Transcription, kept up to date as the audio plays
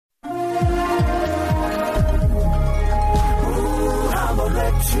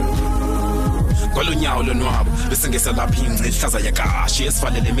Kolunyawo lonwabo bese ngeselapha ingci ihlaza yakashi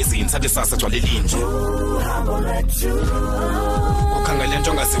esivalele emizini sathi sasa gcwale linje ukhangele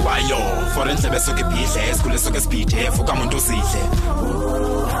into ongaziwayo for endlebe esuke ibhidle esikhule esuke esibhidef ukamuntu usidle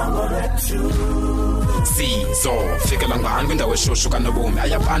sizo fikela ngani kwindawo eshushu kanobomi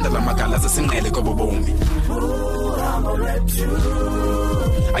ayabanda la magala zesinqele kobobomi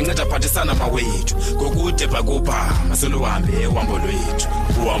anceda phathisana mawethu ngokude bhakupha maseluhambe uhambo lwethu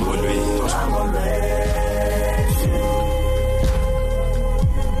uhambo lwethu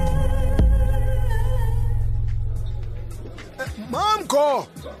Mamgo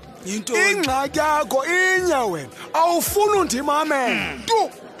into ingxaki yakho inye wena awufuni undimamela tu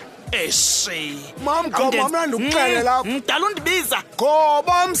Mamgo mama ndikuxelela ngidala undibiza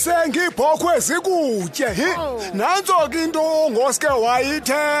ngoba msengibhokhwe zikutye nantso ke into ngoske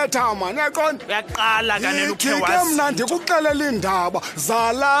wayithetha manje qonda uyaqala kanene ukhe ke mna ndikuxelela indaba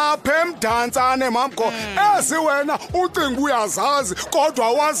zalapha emdantsane mamgo ezi wena ucinga uyazazi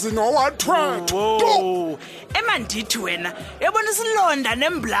kodwa wazi nowathwethu emandithi wena yabona isilonda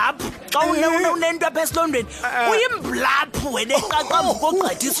nemblaphu xa unento apha esilondweni uyimblaphu wena eqaqamba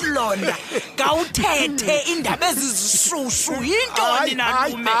kokugqitha isilonda ngawuthethe indaba ezizishushu yintoni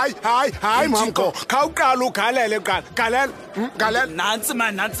nalume hayi mamgo khawuqala ugalele galela nantsi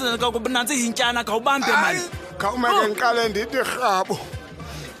nantsi yintyana khawubambe mani khawumeke ngiqale ndithi rhabo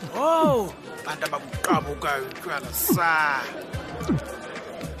bantu abakuqabukayo utywala sa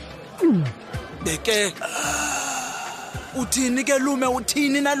beke uthini ke lume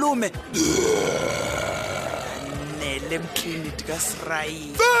uthini nalume nele mkliniki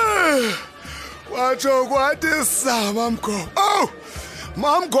kaSrayi watsho kwathi mamgo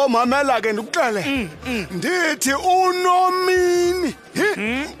mamgo mamela ke ndikuxele ndithi unomini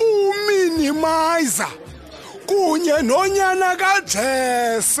uminimizer kunye nonyana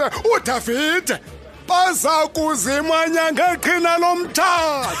kaJese uDavide baza kuzimanya ngeqhina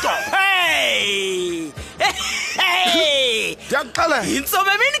lomthatho ndiyakuxela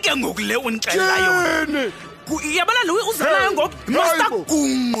yintsobe mini ke ngoku le unixelela yona yabona lo uzalayo ngoku master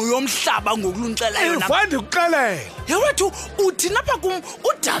gunqu yomhlaba ngokulunxela yona ivandi ukuxelela yewethu uthi napha kum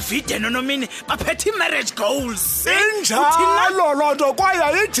uDavide nonomini baphethe i-marriage goals injalo loo nto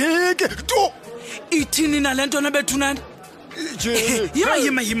kwaye ijiki tu ithini nalento nabethunana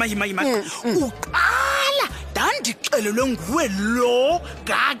yima uqala ndandixelelwe nguwe lo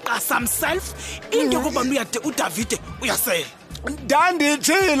gaqa samself into yokuba uDavide uyasela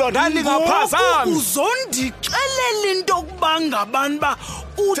ndanditshilo ndandingaphazami uzondixelela into yokuba ngabantu ba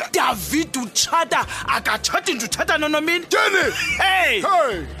uDavide utshata akatshati nje utshata nonomini hey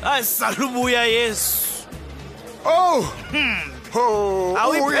asalubuya Yesu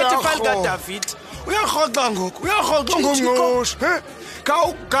awuyiphethe file kaDavide uyarhoxa ngoku ngomnqosho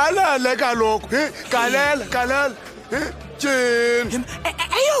khawugalele kaloku galela tyeni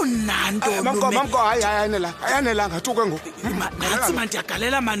eyonanto mamgo ayanelanga tuke ngoku nansi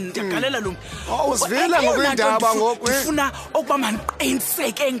mandiyagalela mani ndiyagalela lume uzivile ngokwindaba ngoku ndifuna ukuba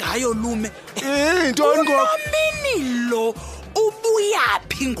mandiqiniseke ngayo lume intoni ngoku unomini lo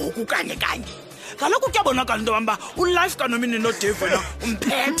ubuyaphi ngoku kanye kaloku kuyabonakala into yamba ulife kanomini noDave wena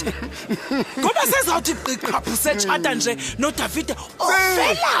umphethe ngoba sezawuthi qiqaphu setshata nje noDavide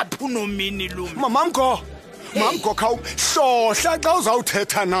ovelaphi unomini lume mamgo khawuhlohla xa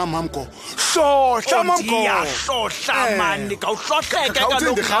uzawuthetha na mamgo hlohla mamgo ndiyahlohla mani khawuhlohleke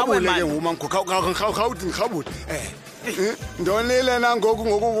kaloku ndirhabule ke mamgo khawuthi ndirhabule ndonile nangoku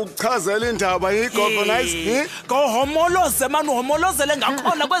ukuchazela indaba yi-organize ngohomoloze mani uhomolozele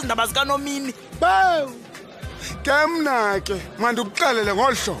ngakhona kwezi ndaba zikanomini ke mna ke mandikuxelele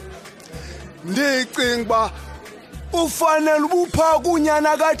ngolu hlobo ndicinga uba ufanele ubupha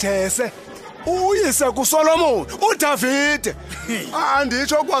kunyana kaJese uyise kuSolomon uDavide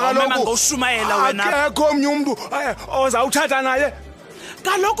anditsho kwa kaloku akekho omnye umntu ozawuthatha naye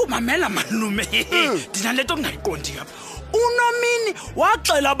kaloku mamela malume ndinalento kungayiqondi apha unomini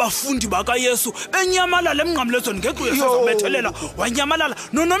waxela abafundi bakaYesu benyamalala emnqamlezweni ngexa uYesu ezabethelela wanyamalala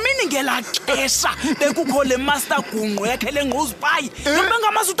nonomini ngelaa xesha bekukho le master gunqu yakhe lengquzipayi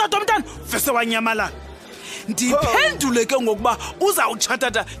nobengamasi utata omntana vese wanyamalala ndiphendule ke ngokuba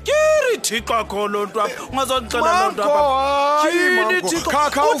uzawutshatata kirithi akho loo nto apha ungazondixela loo nto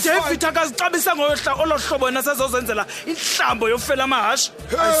apha uDavid akazixabisa olo hlobo yena sezozenzela inhlambo yofela amahashe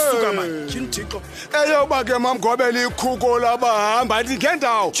ayisuka manje tyhini thixo eyoba ke mamgobe likhuko labahamba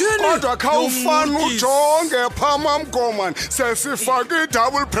ndingendawo kodwa khawufana ujonge phaa mamgomani sesifake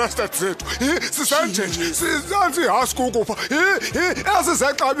i-double breasted zethu sisenjenje sizansi ihasikuku pha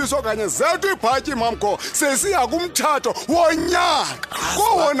esizexabiso kanye zethu ibhatyi mamgo sesiya kumtshato wonyaka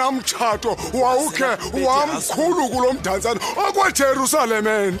kowona mtshato wawukhe wamkhulu kulomdantsane okweJerusalem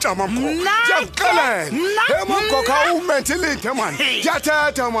entsha mamgo ndiyakuxelela mamgoka umentilite man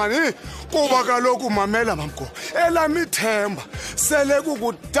ndiyathetha mani kuba kaloku mamela mamgo elamithemba sele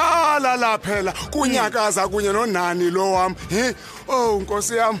kukudala laphela kunyakaza kunye nonani lo wam oh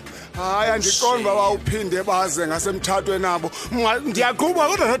nkosi yam hayi andiqonda uba uphinde baze ngasemtshatweni nabo ndiyaqhuba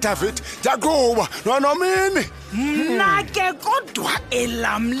kodwa noDavid ndiyaqhuba nonomini mna ke kodwa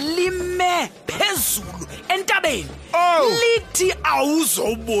elamlime phezulu entabeni lithi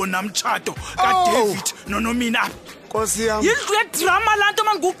awuzobona mtshato kaDavid nonomini apha Nkosi yam yindlu yedrama lanto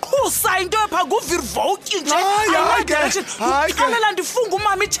manguqhusa into epha kuvirvoki nje hayi ndifunga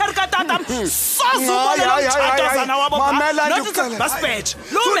umama icherry katata sazubona umtshatozana wabo basibheje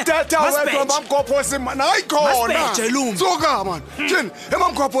lume mamgophosi man hayi khona suka man thini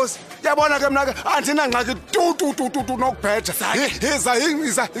emamgophosi yabona ke mna ke andinangxaki tu nokubheja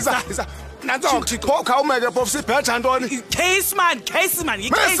iza nantsonto khawumeke phofu sibheja ntoni case man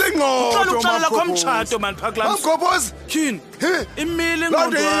mesingqodo komtshato man phaklam mamgophosi tyhini imili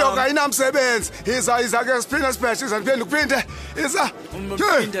ngqondo iyo kayinamsebenzi iza ke siphinde sibheje ndiphinde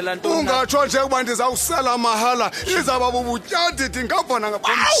ungatsho nje ukuba ndizawusela mahala izawuba bubutyati ndingabona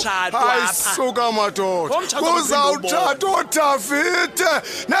hayi suka madoda kuzawutshata uDavide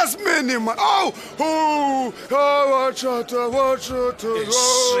nesimini ma watshata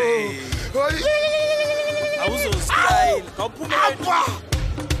awuzositayile khawuphumele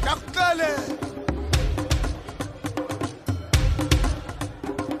ndakuxelela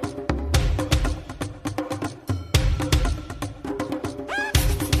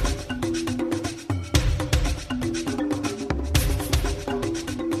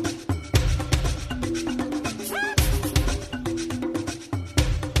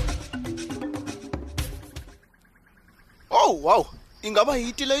wow ingaba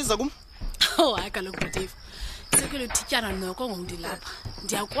yiti le iza kum hayi kaloku Dave sekelo thityana noko ngondilapha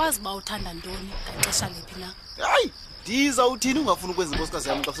ndiyakwazi ba uthanda ntoni ngaxesha lephi na hayi ndiza uthini ungafuna ukwenza inkosikazi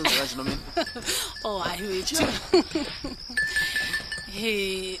yami xa kusenza kanje nomini hayi wethu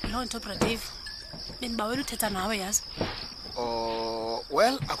lonto Dave benibawela uthetha nawe yazi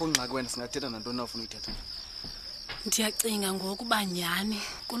well akungxaki wena singathetha nantoni na ufuna uyithetha ndiyacinga ngokuba nyani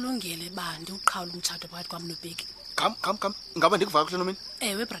kulungile ba ndiuqhawula umtshato phakathi kwam noBheki Kam ngaba ndikuva kakuhle nomini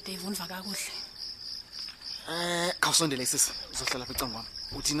ewe Dave undiva kakuhle khawusondele sisi uzohlala apha ecangwami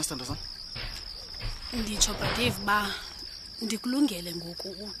uthina sithando sam nditsho Dave ba ndikulungele ngoku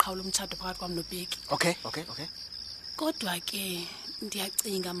uqhawula umtshato phakathi kwam noBheki okay kodwa ke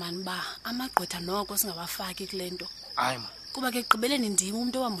ndiyacinga mani ba amagqwetha noko singabafaki kulento hayi ma kuba ke gqibeleni ndim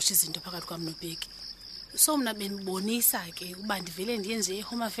umuntu owamusha izinto phakathi kwam noBheki so mna benibonisa ke uba ndivele ndiye nje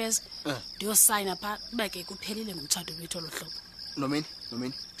eHome Affairs ndiyosayina pha kuba ke kuphelile ngomtshato wethu olohlobo nomini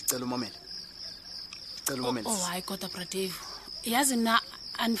ndicela umamele hayi kodwa Dave yazi na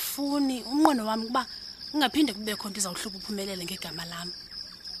andifuni umnqono wami kuba ungaphinde kubekho into izawuhlupha uphumelele ngegama lam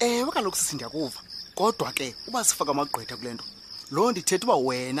ewe kaloku sisi ndiyakuva kodwa ke uba sifaka amagqwetha kulento lo ndithetha uba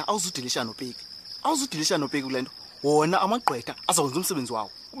wena awuzudilisha noBheki kulento wona amagqwetha azakwenza umsebenzi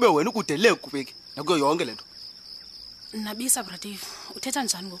wawo ube wena ukudeleke kuBheki nakuyo yonke lento nabisa Dave uthetha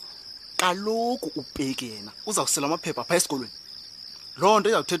njani ngoku kaloku uBheki yena uzawusela amaphepha pha esikolweni loo nto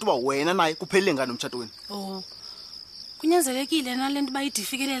izawuthetha uba wena naye kuphelile ngani umtshato wenu kunyanzelekile nalento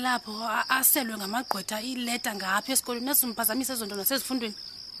bayidifikele lapho aselwe ngamagqwetha ileta ngapha esikolweni nasumphazamisa ezonto nasezifundweni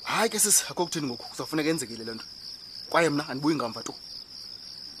hayi ke sisi akokuthini ngoku kuzafuneka enzekile lento kwaye mna andibuyi ngamva tu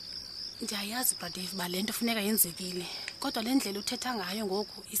ndiyayazi Dave ba lento funeka yenzekile kodwa le ndlela uthetha ngayo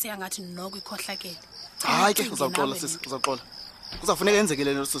ngoku iseyangathi noko ikhohlakele hayi ke uzawuxola sisi uzawuxola kuzafuneka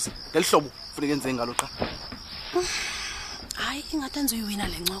yenzekile lento sisi ngelihlobo funeka yenzeke ngalo xa hayi ingathi andizoyiwina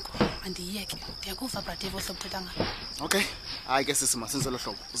le ncoko andiyeke ndiyakuva Dave ohlobo uthetha ngayo okay hayi ke sisi masenze lo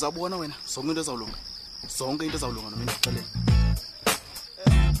hlobo uzabona wena zonke into ezawulunga nomini ndixelele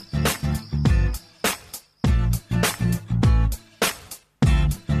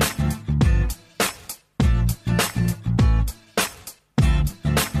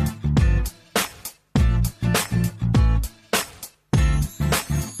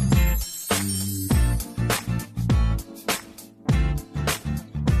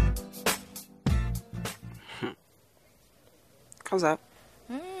How's that?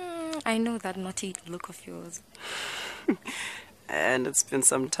 I know that naughty look of yours. And it's been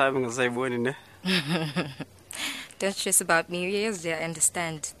some time since I've won, eh? Don't stress about me. Yes, I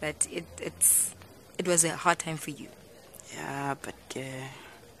understand that it was a hard time for you. Yeah, but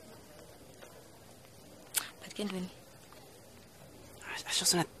Kendwin, I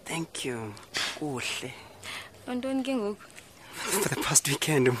just want to thank you. Kuhle. Ntoni ke ngoku? For the past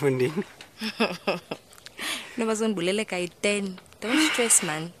weekend, Mdingane. Noba zonibulele kayi-10. Don't stress,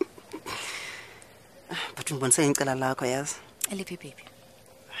 man. But ungibonise ngicela lakho yazi. Eliphi baby?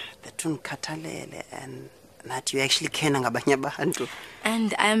 That ungikhathalele and that you actually care ngabanye abantu.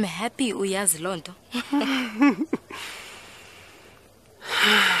 And I'm happy uyazi loo nto.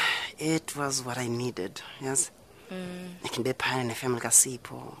 It was what I needed, yes. I can be part in the family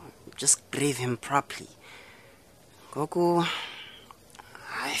kasipho. Just grieve him properly. Goku,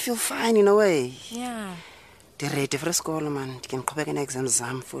 I feel fine in a way. Yeah. Ready for school, man. You can come back in exams,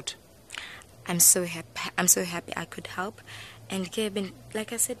 food. I'm so happy I could help. And Kevin,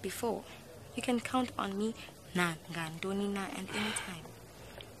 like I said before, you can count on me na ngantoni na and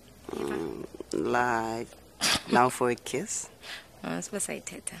anytime. Like now for a kiss?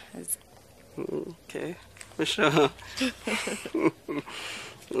 Sibasayithetha. Okay, for sure.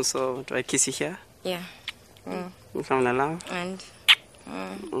 So, do I kiss you here? Yeah. And Then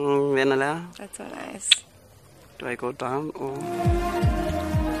allow? that's so nice. Do I go down or?